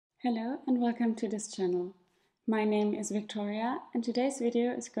Hello and welcome to this channel. My name is Victoria and today's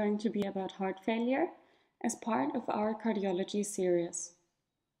video is going to be about heart failure as part of our cardiology series.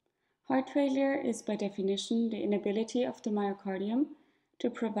 Heart failure is by definition the inability of the myocardium to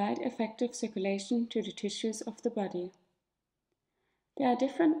provide effective circulation to the tissues of the body. There are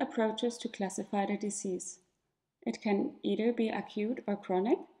different approaches to classify the disease. It can either be acute or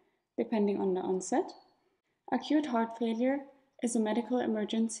chronic, depending on the onset. Acute heart failure is a medical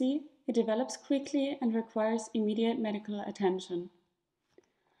emergency. It develops quickly and requires immediate medical attention.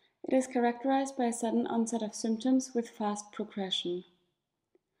 It is characterized by a sudden onset of symptoms with fast progression.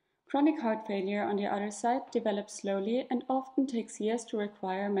 Chronic heart failure, on the other side, develops slowly and often takes years to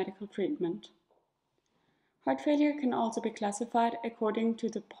require medical treatment. Heart failure can also be classified according to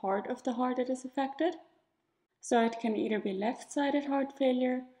the part of the heart that is affected. So it can either be left-sided heart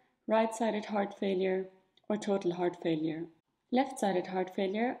failure, right-sided heart failure, or total heart failure. Left-sided heart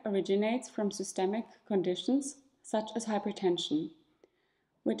failure originates from systemic conditions such as hypertension,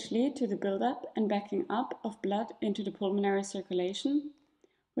 which lead to the buildup and backing up of blood into the pulmonary circulation,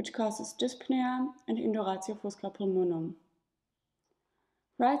 which causes dyspnea and induratio fusca pulmonum.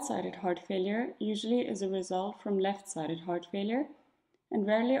 Right-sided heart failure usually is a result from left-sided heart failure and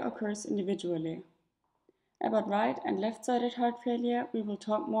rarely occurs individually. About right and left-sided heart failure we will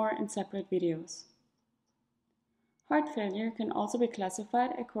talk more in separate videos. Heart failure can also be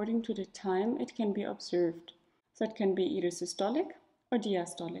classified according to the time it can be observed, so it can be either systolic or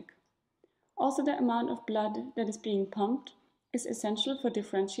diastolic. Also, the amount of blood that is being pumped is essential for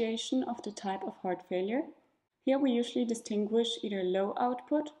differentiation of the type of heart failure. Here we usually distinguish either low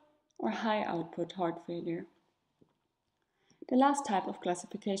output or high output heart failure. The last type of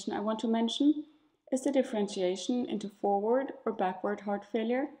classification I want to mention is the differentiation into forward or backward heart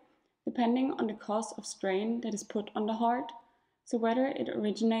failure, depending on the cause of strain that is put on the heart, so whether it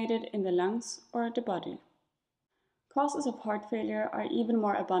originated in the lungs or the body. Causes of heart failure are even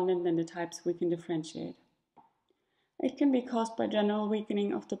more abundant than the types we can differentiate. It can be caused by general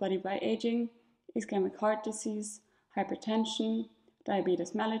weakening of the body by aging, ischemic heart disease, hypertension,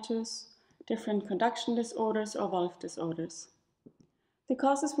 diabetes mellitus, different conduction disorders or valve disorders. The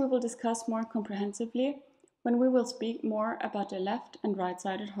causes we will discuss more comprehensively when we will speak more about the left and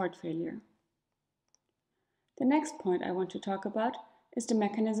right-sided heart failure. The next point I want to talk about is the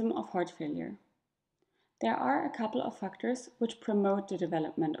mechanism of heart failure. There are a couple of factors which promote the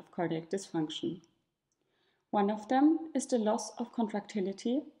development of cardiac dysfunction. One of them is the loss of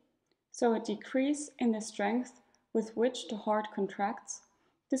contractility, so a decrease in the strength with which the heart contracts.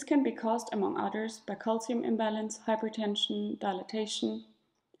 This can be caused, among others, by calcium imbalance, hypertension, dilatation.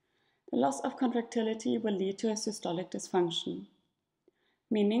 The loss of contractility will lead to a systolic dysfunction,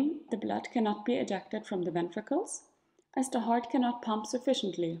 meaning the blood cannot be ejected from the ventricles as the heart cannot pump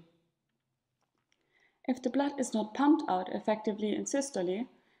sufficiently. If the blood is not pumped out effectively in systole,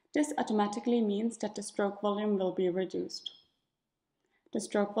 this automatically means that the stroke volume will be reduced. The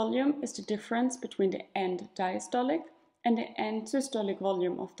stroke volume is the difference between the end diastolic and the end systolic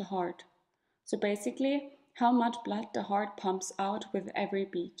volume of the heart. So basically, how much blood the heart pumps out with every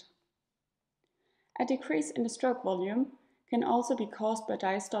beat. A decrease in the stroke volume can also be caused by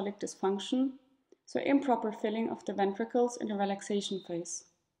diastolic dysfunction, so improper filling of the ventricles in the relaxation phase.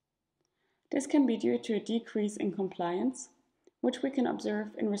 This can be due to a decrease in compliance, which we can observe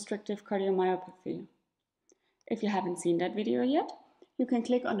in restrictive cardiomyopathy. If you haven't seen that video yet, you can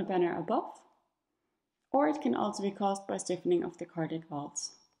click on the banner above, or it can also be caused by stiffening of the cardiac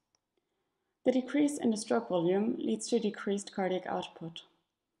valves. The decrease in the stroke volume leads to decreased cardiac output.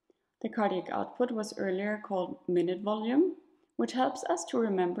 The cardiac output was earlier called minute volume, which helps us to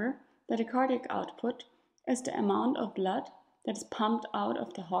remember that a cardiac output is the amount of blood that is pumped out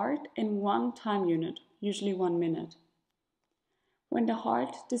of the heart in one time unit, usually 1 minute. When the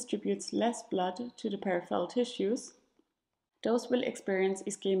heart distributes less blood to the peripheral tissues, those will experience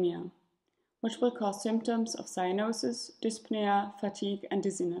ischemia, which will cause symptoms of cyanosis, dyspnea, fatigue, and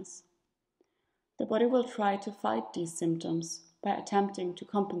dizziness. The body will try to fight these symptoms by attempting to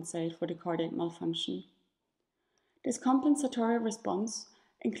compensate for the cardiac malfunction. This compensatory response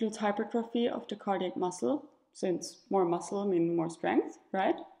includes hypertrophy of the cardiac muscle, since more muscle means more strength,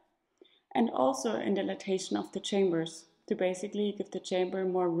 right? And also in dilatation of the chambers, to basically give the chamber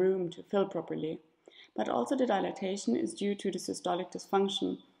more room to fill properly. But also the dilatation is due to the systolic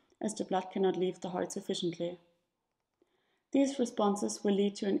dysfunction, as the blood cannot leave the heart sufficiently. These responses will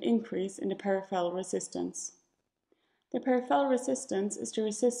lead to an increase in the peripheral resistance. The peripheral resistance is the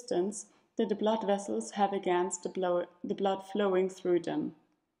resistance that the blood vessels have against the blood flowing through them.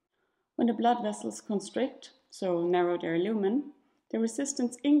 When the blood vessels constrict, so narrow their lumen, the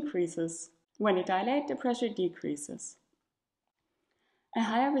resistance increases. When they dilate, the pressure decreases. A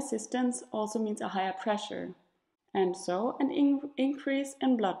higher resistance also means a higher pressure, and so an increase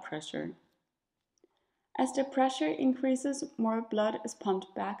in blood pressure. As the pressure increases, more blood is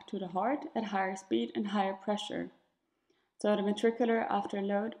pumped back to the heart at higher speed and higher pressure, so the ventricular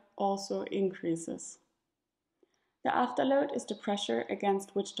afterload also increases. The afterload is the pressure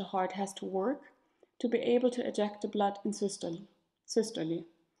against which the heart has to work to be able to eject the blood in systole.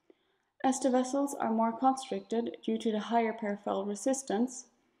 As the vessels are more constricted due to the higher peripheral resistance,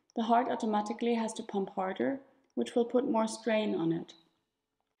 the heart automatically has to pump harder, which will put more strain on it.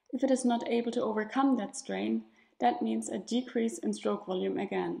 If it is not able to overcome that strain, that means a decrease in stroke volume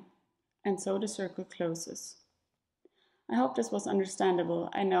again, and so the circle closes. I hope this was understandable.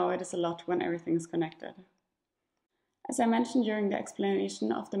 I know it is a lot when everything is connected. As I mentioned during the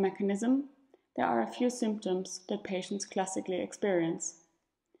explanation of the mechanism, there are a few symptoms that patients classically experience.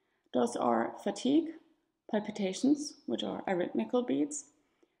 Those are fatigue, palpitations, which are arrhythmical beats,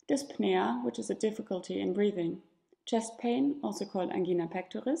 dyspnea, which is a difficulty in breathing, chest pain, also called angina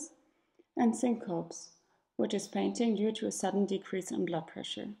pectoris, and syncopes, which is fainting due to a sudden decrease in blood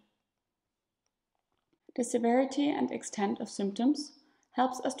pressure. The severity and extent of symptoms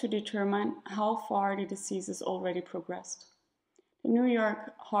helps us to determine how far the disease is already progressed. The New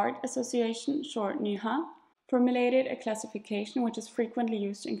York Heart Association, short NYHA, formulated a classification which is frequently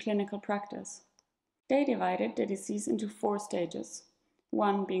used in clinical practice. They divided the disease into 4 stages,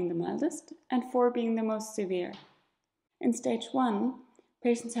 1 being the mildest and 4 being the most severe. In stage 1,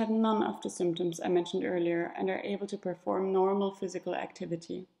 patients have none of the symptoms I mentioned earlier and are able to perform normal physical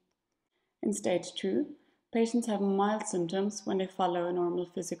activity. In stage 2, patients have mild symptoms when they follow normal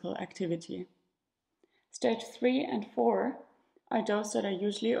physical activity. Stage 3 and 4 are those that are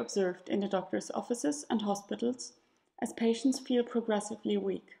usually observed in the doctor's offices and hospitals as patients feel progressively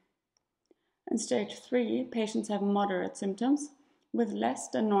weak. In stage 3, patients have moderate symptoms with less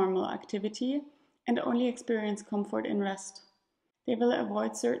than normal activity and only experience comfort in rest. They will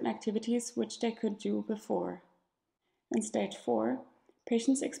avoid certain activities which they could do before. In stage 4,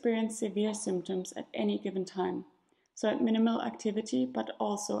 patients experience severe symptoms at any given time, so at minimal activity but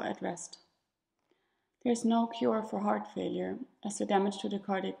also at rest. There is no cure for heart failure, as the damage to the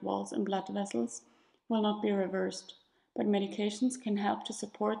cardiac walls and blood vessels will not be reversed, but medications can help to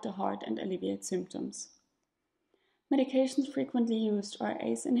support the heart and alleviate symptoms. Medications frequently used are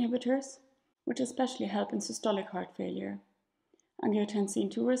ACE inhibitors, which especially help in systolic heart failure,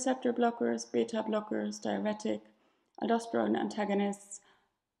 angiotensin II receptor blockers, beta blockers, diuretic, aldosterone antagonists,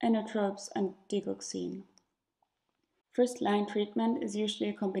 inotropes, and digoxin. First-line treatment is usually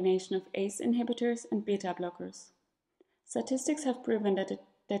a combination of ACE inhibitors and beta blockers. Statistics have proven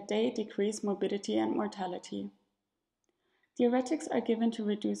that they decrease morbidity and mortality. Diuretics are given to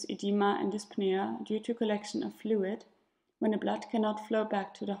reduce edema and dyspnea due to collection of fluid when the blood cannot flow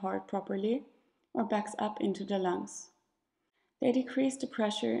back to the heart properly or backs up into the lungs. They decrease the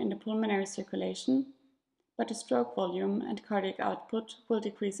pressure in the pulmonary circulation, but the stroke volume and cardiac output will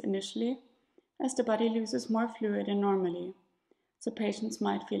decrease initially as the body loses more fluid than normally, so patients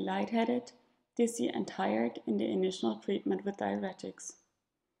might feel lightheaded, dizzy, and tired in the initial treatment with diuretics.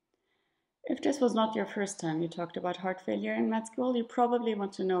 If this was not your first time you talked about heart failure in med school, you probably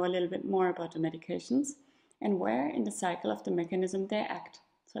want to know a little bit more about the medications and where in the cycle of the mechanism they act.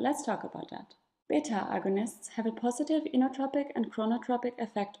 So let's talk about that. Beta agonists have a positive inotropic and chronotropic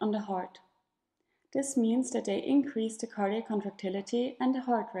effect on the heart. This means that they increase the cardiac contractility and the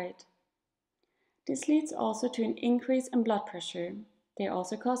heart rate. This leads also to an increase in blood pressure. They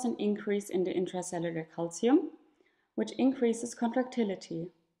also cause an increase in the intracellular calcium, which increases contractility.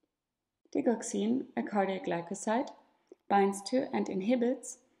 Digoxin, a cardiac glycoside, binds to and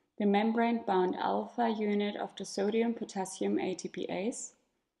inhibits the membrane-bound alpha unit of the sodium-potassium ATPase,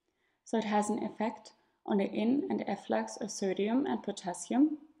 so it has an effect on the in- and efflux of sodium and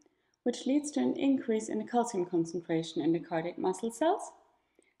potassium, which leads to an increase in the calcium concentration in the cardiac muscle cells,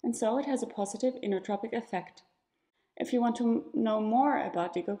 and so it has a positive inotropic effect. If you want to know more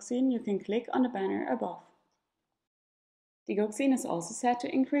about digoxin, you can click on the banner above. Digoxin is also said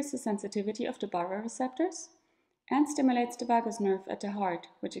to increase the sensitivity of the baroreceptors and stimulates the vagus nerve at the heart,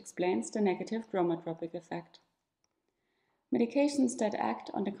 which explains the negative chronotropic effect. Medications that act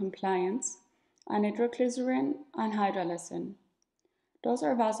on the compliance are nitroglycerin and hydralazine. Those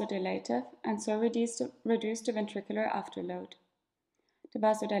are vasodilative and so reduce the ventricular afterload. The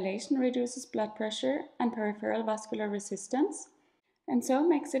vasodilation reduces blood pressure and peripheral vascular resistance, and so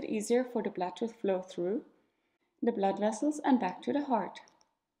makes it easier for the blood to flow through the blood vessels and back to the heart.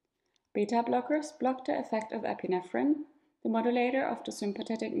 Beta blockers block the effect of epinephrine, the modulator of the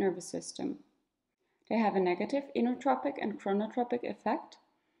sympathetic nervous system. They have a negative inotropic and chronotropic effect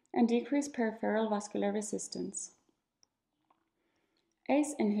and decrease peripheral vascular resistance.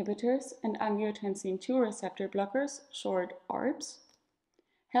 ACE inhibitors and angiotensin II receptor blockers, short ARBs,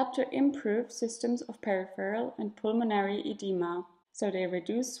 help to improve systems of peripheral and pulmonary edema, so they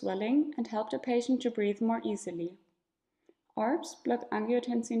reduce swelling and help the patient to breathe more easily. ARBs block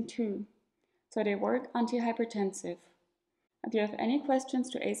angiotensin II, so they work antihypertensive. If you have any questions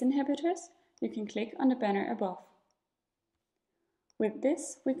to ACE inhibitors, you can click on the banner above. With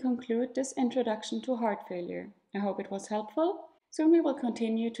this, we conclude this introduction to heart failure. I hope it was helpful. Soon we will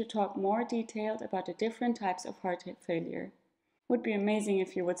continue to talk more detailed about the different types of heart failure. Would be amazing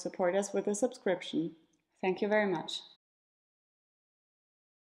if you would support us with a subscription. Thank you very much.